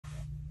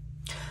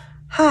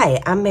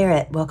Hi, I'm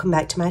Merritt. Welcome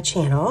back to my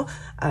channel.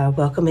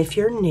 Welcome if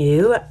you're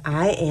new.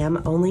 I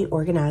am Only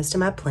Organized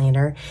in my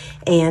planner,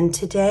 and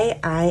today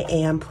I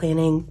am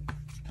planning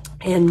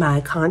in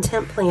my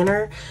content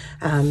planner.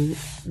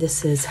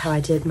 This is how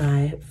I did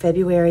my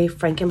February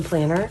Franken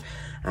planner.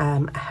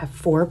 I have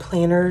 4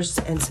 planners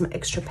and some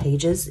extra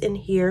pages in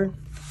here.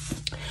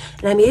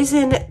 And I'm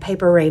using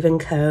Paper Raven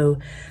Co.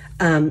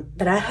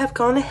 But I have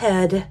gone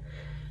ahead,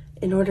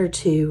 in order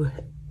to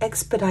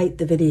expedite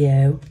the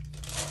video,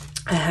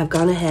 I have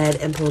gone ahead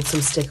and pulled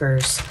some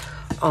stickers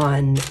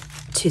on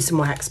to some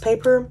wax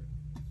paper,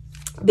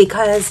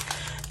 because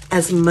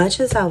as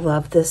much as I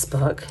love this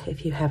book,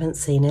 if you haven't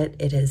seen it,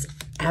 it is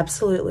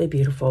absolutely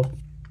beautiful.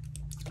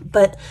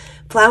 But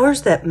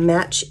flowers that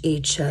match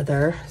each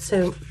other,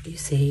 so you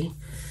see,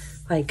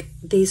 like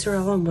these are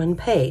all on one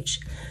page,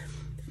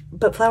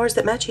 but flowers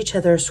that match each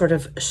other are sort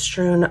of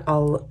strewn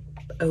all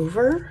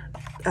over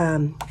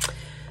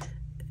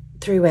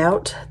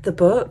throughout the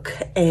book,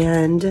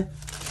 and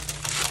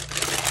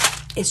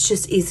it's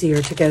just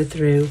easier to go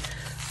through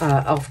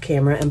off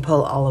camera and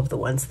pull all of the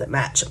ones that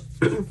match.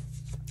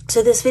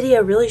 So this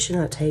video really should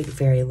not take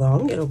very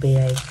long. It'll be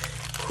a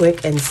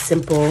quick and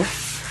simple,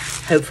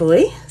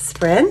 hopefully,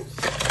 spread.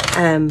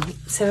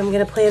 So I'm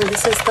gonna plan,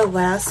 this is the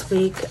last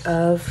week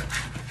of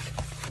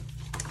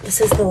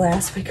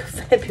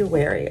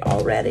February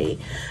already.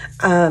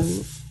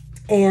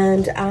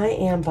 And I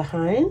am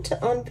behind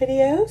on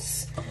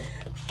videos.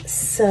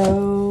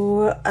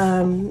 So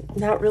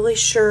not really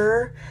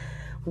sure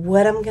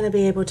what I'm going to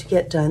be able to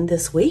get done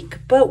this week,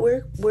 but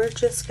we're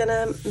just going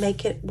to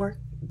make it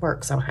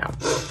work somehow.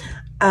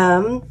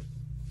 I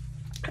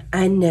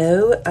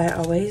know I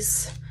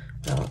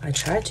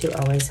try to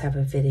always have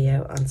a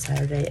video on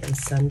Saturday and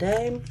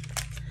Sunday.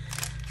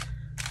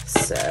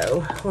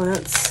 So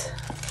let's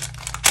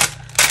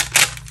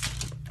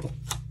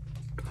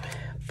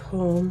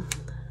pull.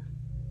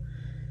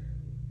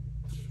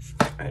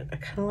 I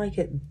kind of like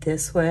it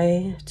this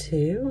way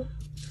too,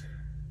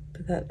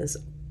 but that is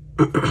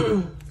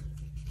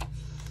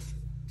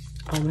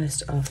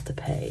almost off the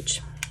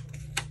page.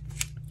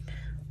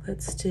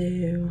 Let's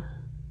do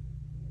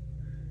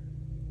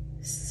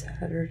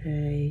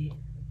Saturday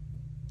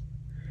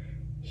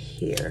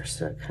here,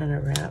 so it kind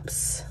of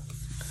wraps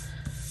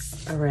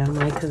around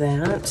like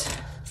that,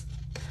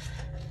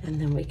 and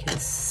then we can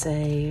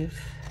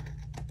save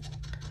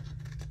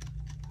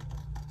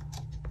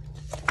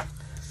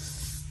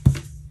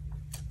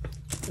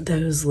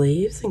those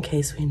leaves in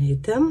case we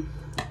need them.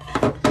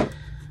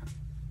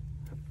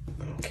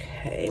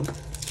 Okay,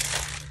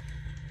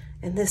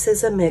 and this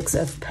is a mix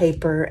of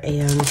paper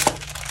and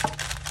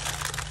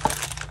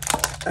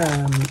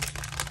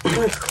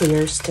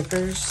clear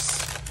stickers.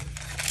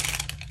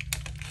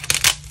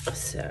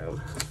 So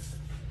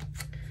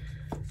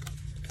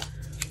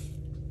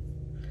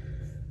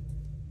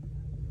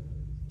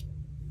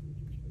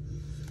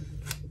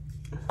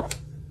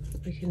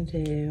we can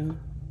do,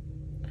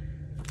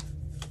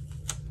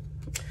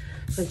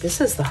 like,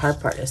 this is the hard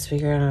part, is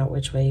figuring out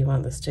which way you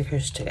want the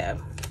stickers to go.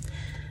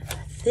 I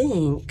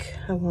think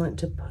I want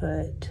to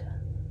put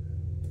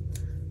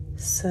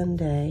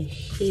Sunday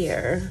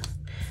here,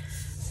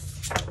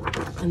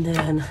 and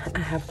then I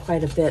have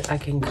quite a bit I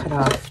can cut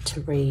off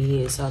to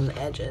reuse on the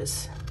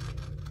edges.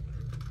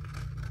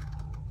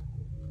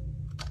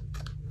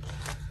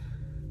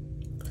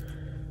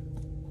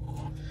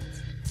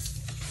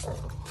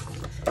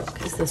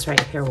 Because this right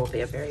here will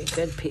be a very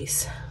good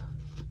piece.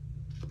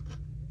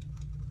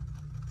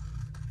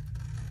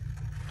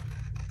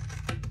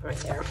 Right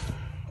there.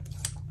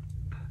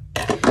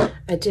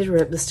 I did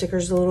rip the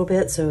stickers a little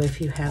bit, so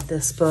if you have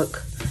this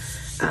book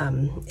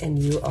and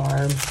you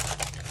are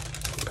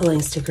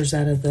pulling stickers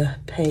out of the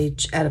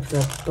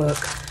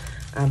book,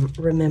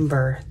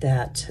 remember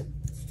that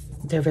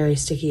they're very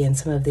sticky and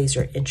some of these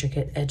are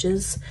intricate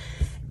edges,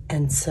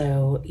 and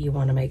so you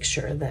want to make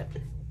sure that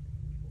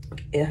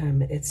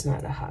it's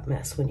not a hot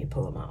mess when you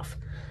pull them off.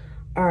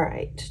 All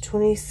right,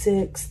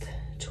 26th,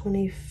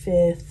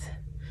 25th,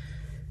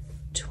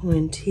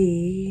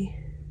 23rd.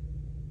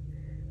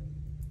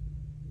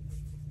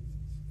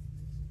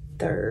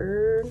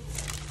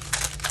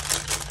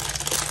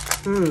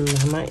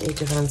 I might need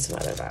to find some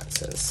other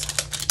boxes,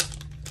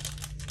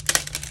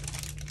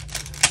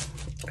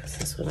 because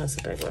this one is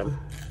a big one.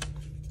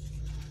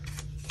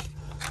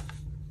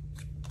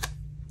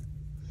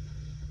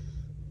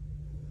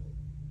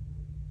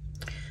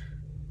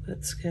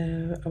 Let's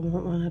go, I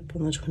want one up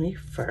on the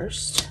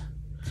 21st,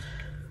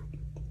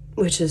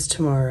 which is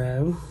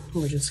tomorrow.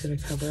 We're just going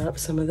to cover up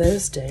some of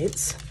those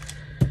dates.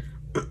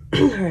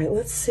 All right,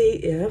 let's see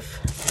if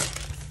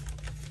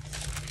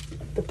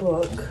the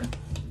book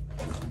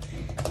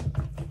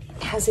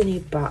has any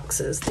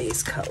boxes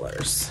these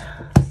colors.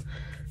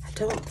 I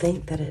don't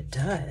think that it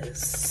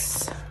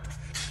does.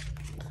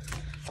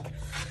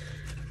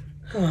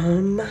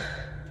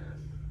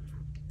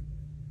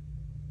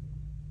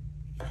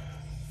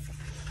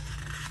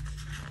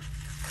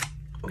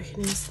 We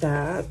can use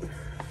that.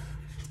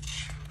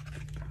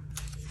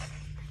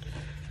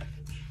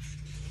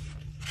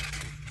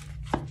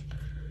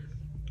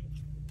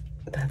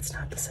 that's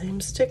not the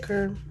same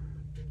sticker.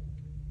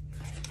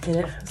 And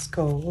it has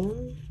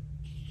gold.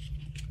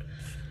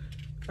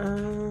 I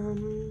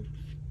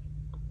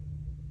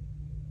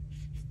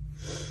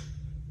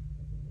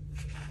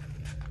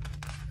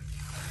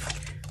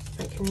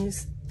can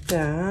use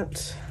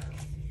that.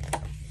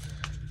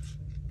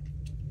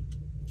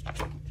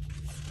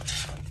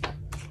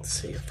 Let's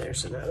see if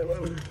there's another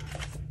one.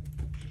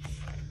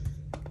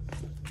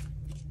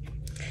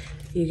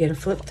 You get to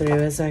flip through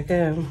as I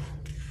go.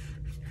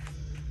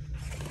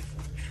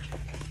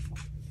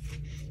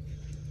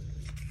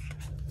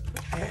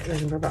 All right,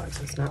 looking for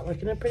boxes. Not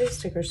looking at pretty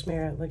sticker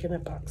smear, looking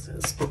at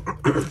boxes.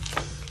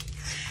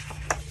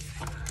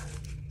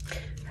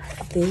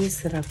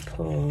 These that I've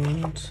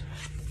pulled.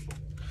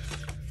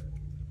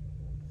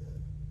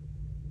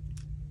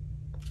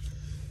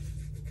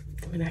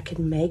 I mean, I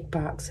can make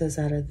boxes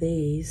out of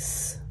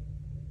these.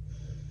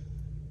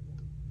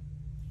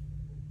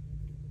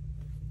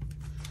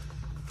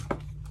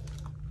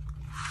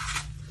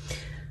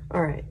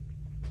 All right,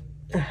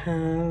 I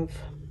have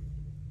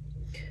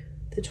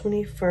the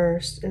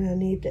 21st, and I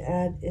need to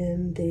add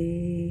in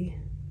the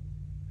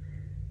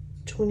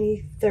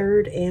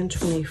 23rd and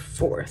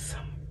 24th.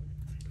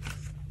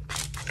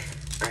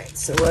 All right,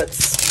 so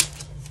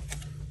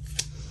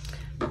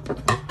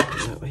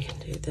we can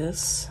do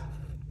this.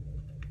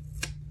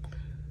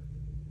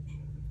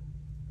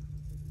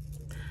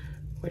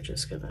 We're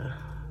just gonna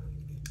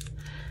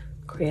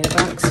create a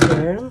box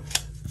here.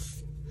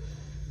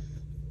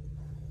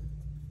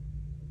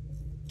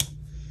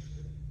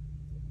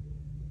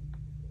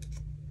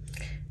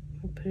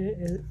 Put it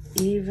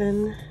as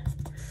even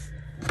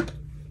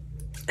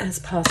as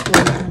possible.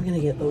 I'm gonna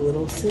get the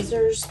little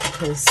scissors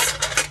because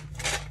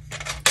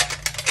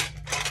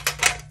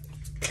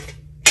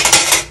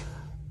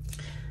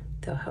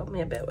they'll help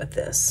me a bit with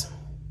this.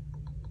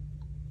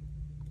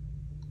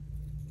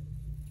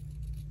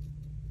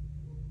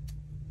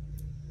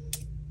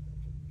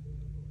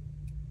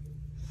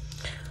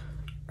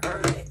 All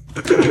right.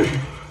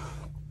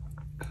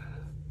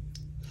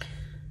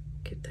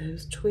 Get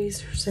those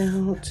tweezers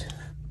out.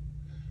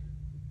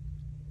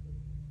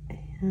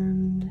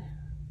 And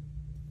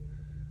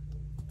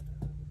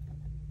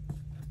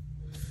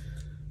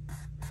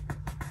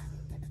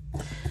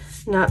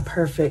not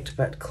perfect,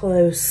 but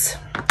close.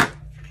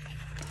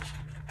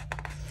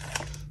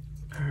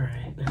 All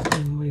right, and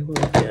then we will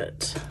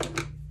get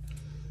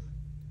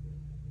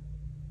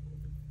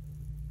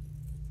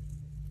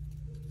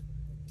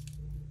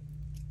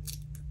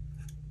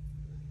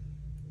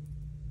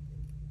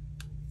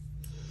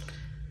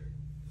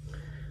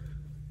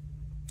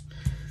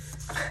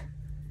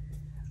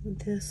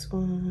this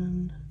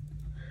one.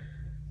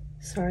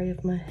 Sorry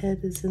if my head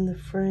is in the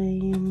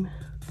frame.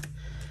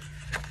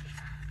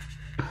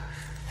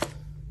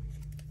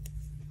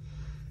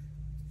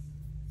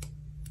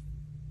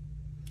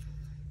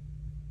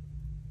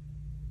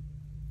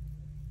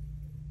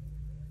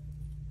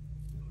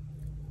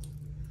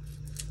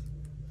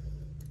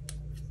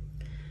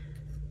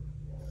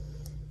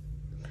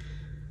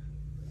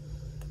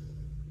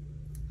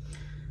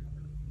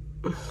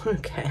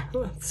 Okay,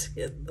 let's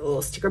get the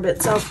little sticker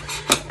bits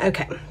off.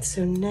 Okay,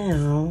 so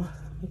now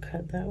we'll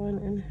cut that one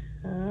in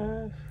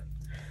half.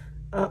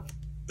 Oh,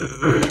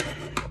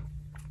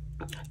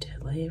 I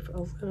did leave a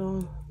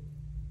little.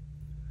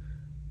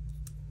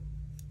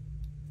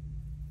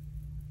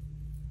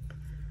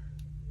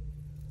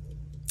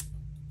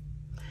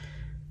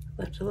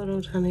 Left a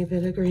little tiny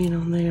bit of green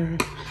on there.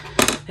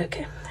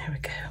 Okay, there we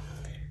go.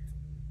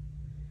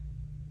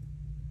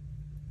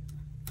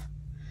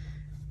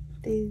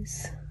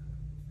 These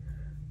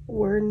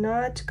were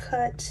not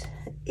cut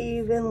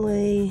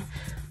evenly,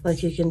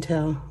 like you can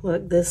tell.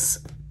 Look, this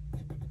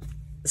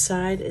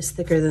side is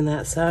thicker than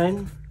that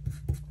side,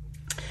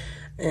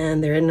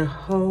 and they're in a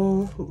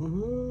hole.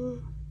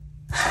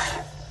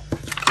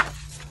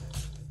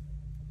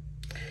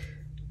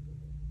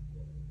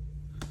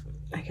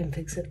 I can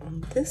fix it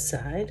on this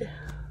side.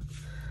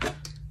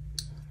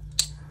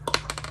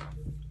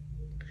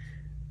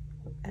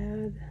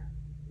 Add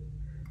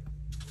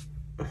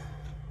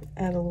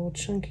a little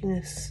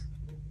chunkiness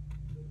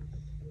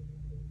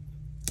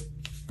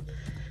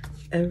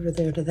over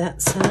there to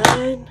that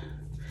side,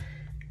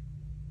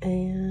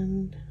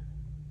 and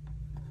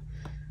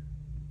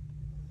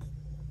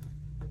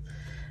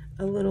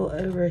a little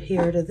over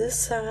here to this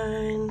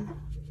side.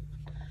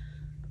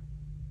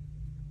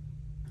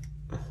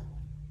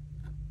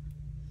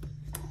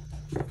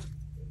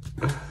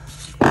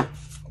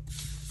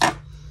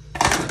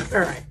 All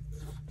right,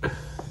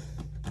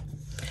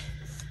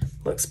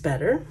 looks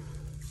better.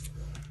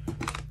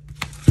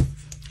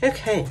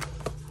 Okay.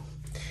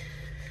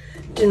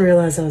 Didn't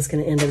realize I was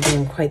going to end up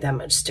doing quite that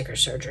much sticker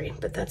surgery,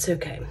 but that's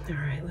okay. All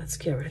right, let's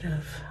get rid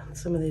of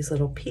some of these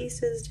little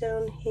pieces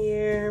down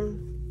here.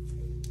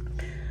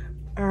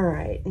 All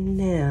right,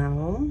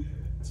 now,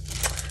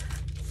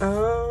 I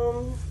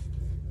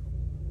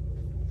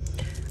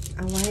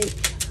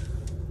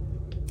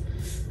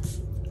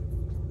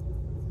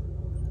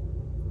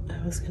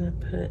was going to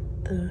put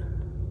the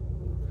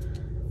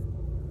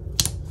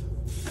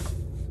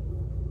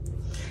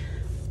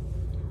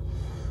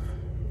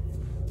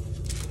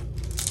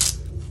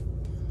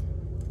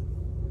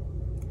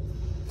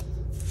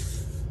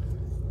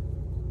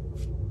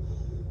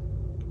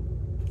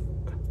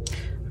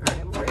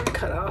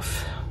cut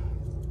off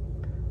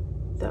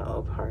the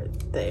little part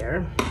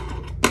there.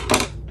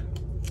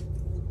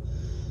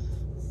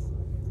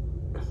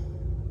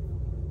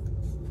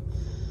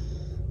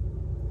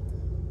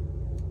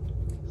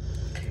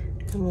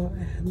 And we'll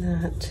add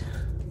that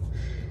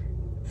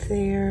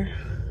there.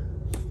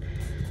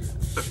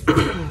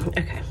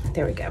 Okay,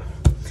 there we go.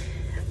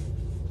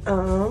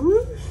 Got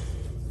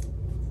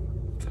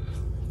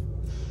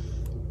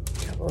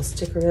little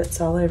sticker bits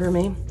all over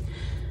me.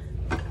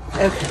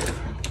 Okay,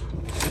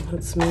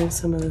 let's move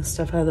some of this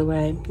stuff out of the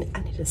way. I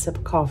need a sip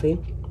of coffee.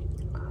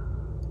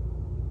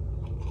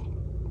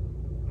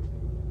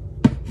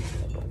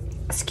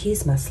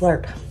 Excuse my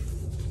slurp.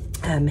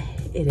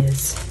 It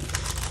is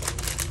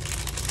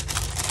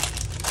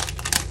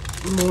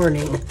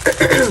morning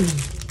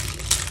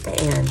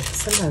and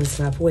sometimes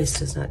my voice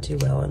does not do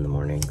well in the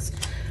mornings,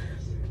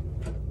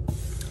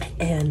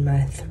 and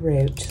my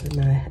throat,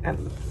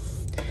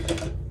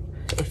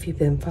 if you've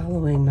been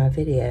following my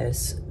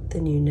videos,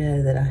 then you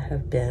know that I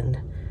have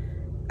been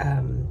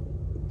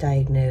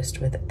diagnosed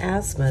with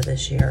asthma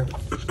this year.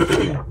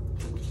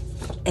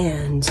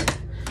 And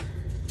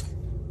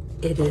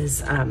it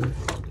is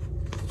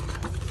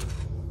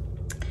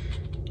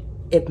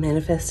it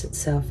manifests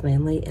itself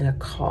mainly in a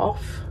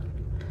cough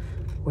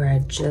where I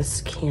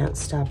just can't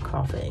stop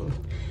coughing.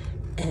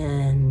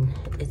 And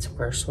it's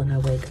worse when I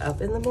wake up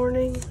in the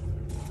morning.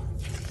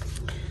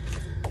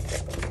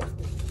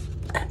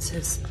 And so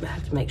I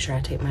have to make sure I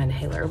take my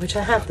inhaler, which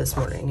I have this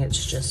morning.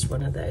 It's just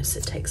one of those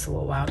that takes a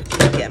little while to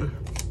kick in.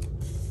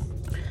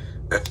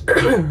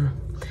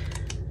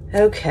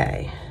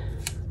 Okay.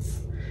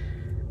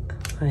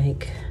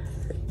 Like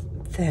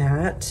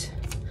that.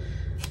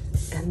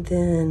 And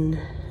then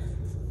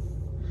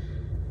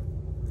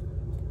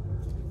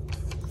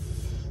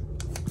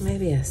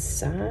maybe a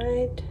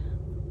side,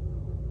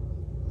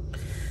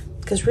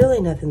 because really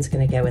nothing's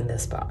going to go in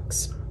this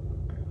box.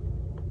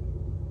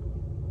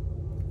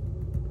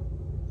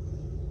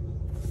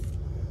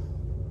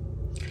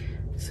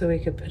 So we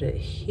could put it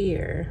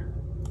here,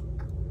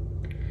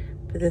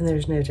 but then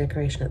there's no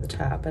decoration at the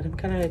top, but I'm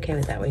kind of okay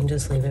with that. We can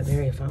just leave it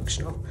very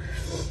functional.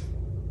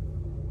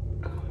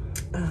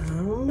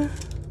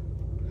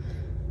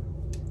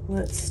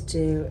 Let's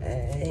do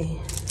a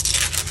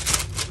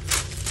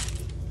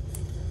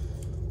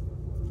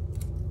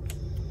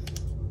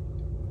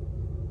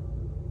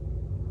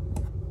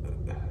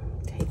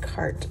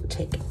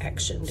take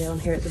action down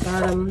here at the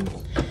bottom.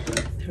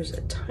 There's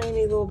a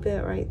tiny little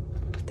bit right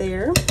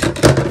there.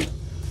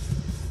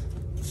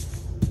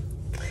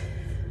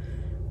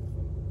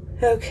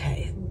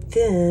 Okay,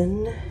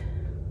 then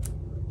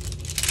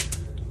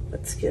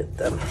let's get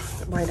the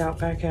whiteout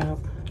back out.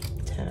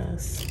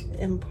 Task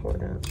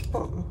important.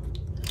 Oh.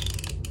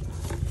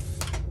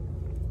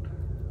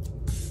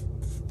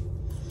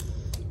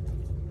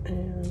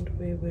 And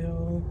we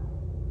will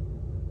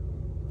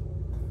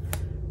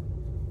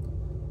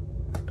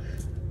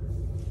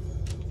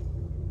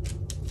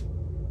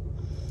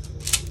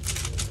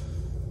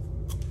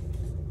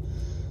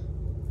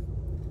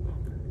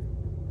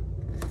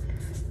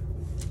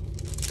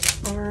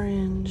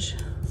orange,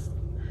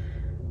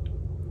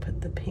 put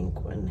the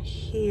pink one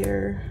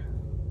here.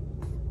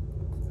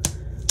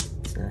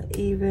 It's not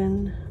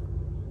even.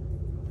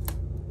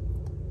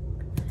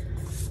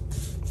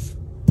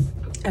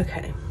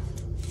 Okay.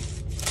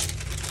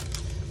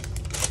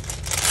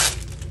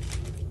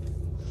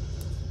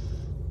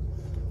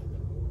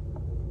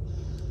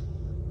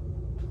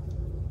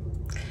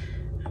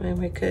 I mean,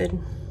 we could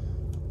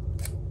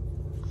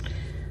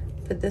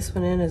put this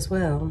one in as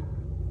well.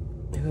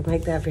 It would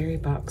make that very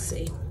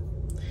boxy.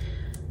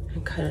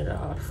 And cut it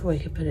off. We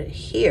could put it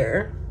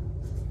here.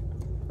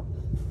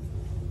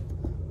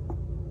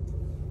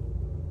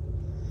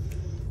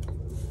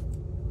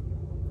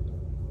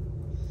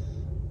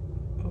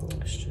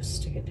 Let's just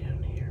stick it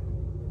down here.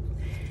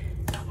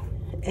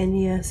 And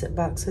yes, it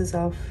boxes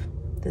off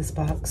this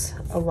box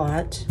a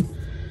lot,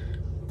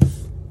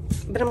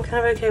 but I'm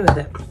kind of okay with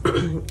it.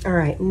 All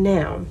right,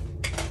 now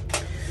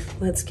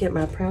let's get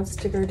my Proud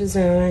Sticker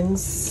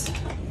designs.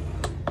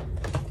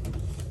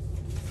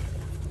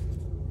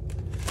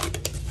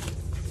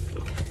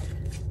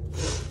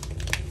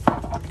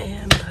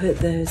 And put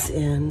those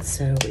in.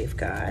 So we've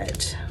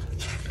got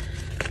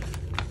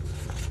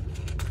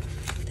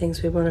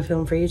things we want to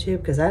film for YouTube,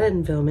 because I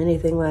didn't film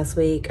anything last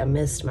week. I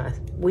missed my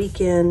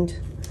weekend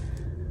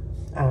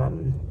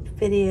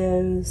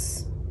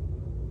videos.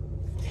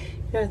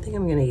 You know, I think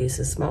I'm going to use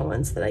the small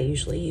ones that I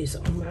usually use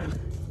on my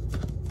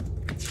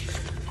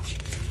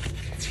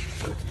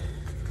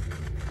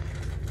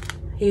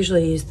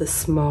use the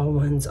small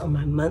ones on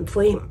my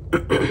monthly.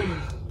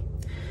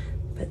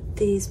 But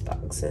these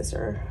boxes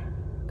are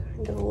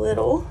kind of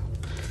little,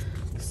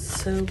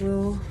 so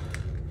we'll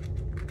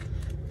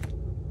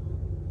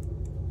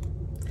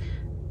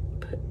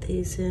put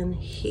these in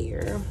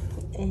here,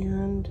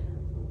 and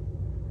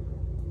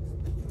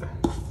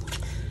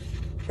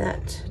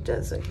that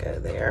doesn't go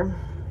there.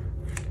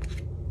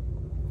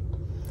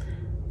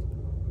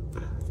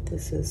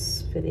 This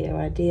is video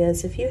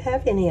ideas. If you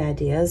have any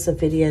ideas of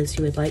videos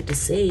you would like to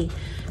see,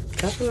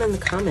 drop them in the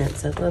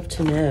comments. I'd love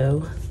to know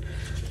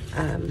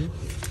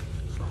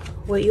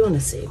what you want to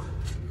see.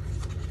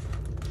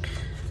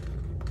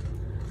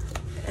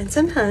 And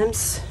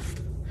sometimes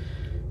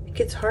it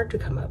gets hard to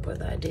come up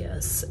with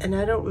ideas. And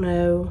I don't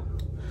know,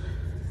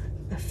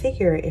 I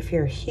figure if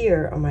you're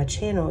here on my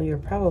channel, you're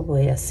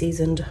probably a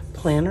seasoned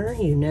planner,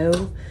 you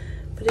know.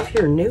 But if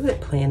you're new at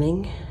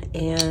planning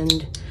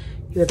and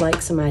you would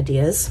like some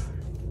ideas,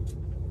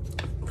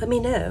 let me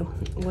know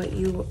what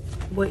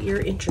you're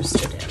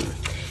interested in.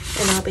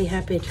 And I'll be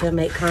happy to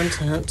make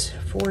content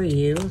for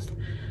you.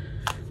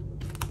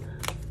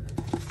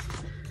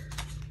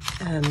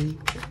 And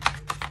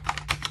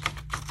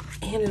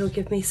it'll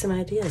give me some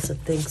ideas of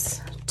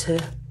things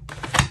to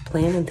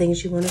plan and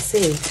things you want to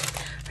see.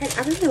 All right,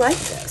 I really like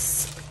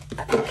this.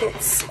 I think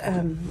it's,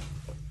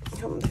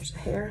 oh, there's a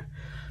hair,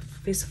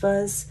 piece of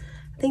fuzz.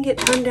 I think it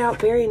turned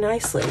out very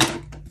nicely.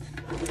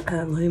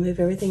 Let me move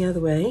everything out of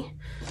the way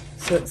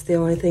so it's the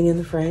only thing in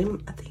the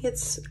frame. I think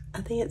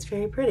it's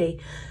very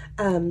pretty.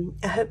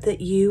 I hope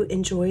that you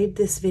enjoyed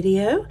this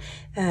video.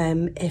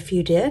 If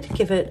you did,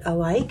 give it a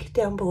like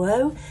down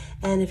below.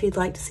 And if you'd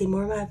like to see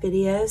more of my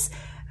videos,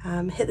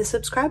 hit the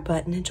subscribe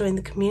button and join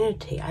the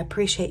community. I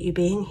appreciate you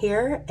being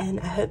here, and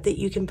I hope that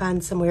you can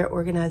find somewhere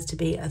organized to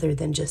be other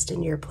than just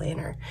in your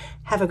planner.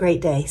 Have a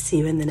great day. See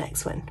you in the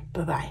next one.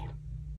 Bye-bye.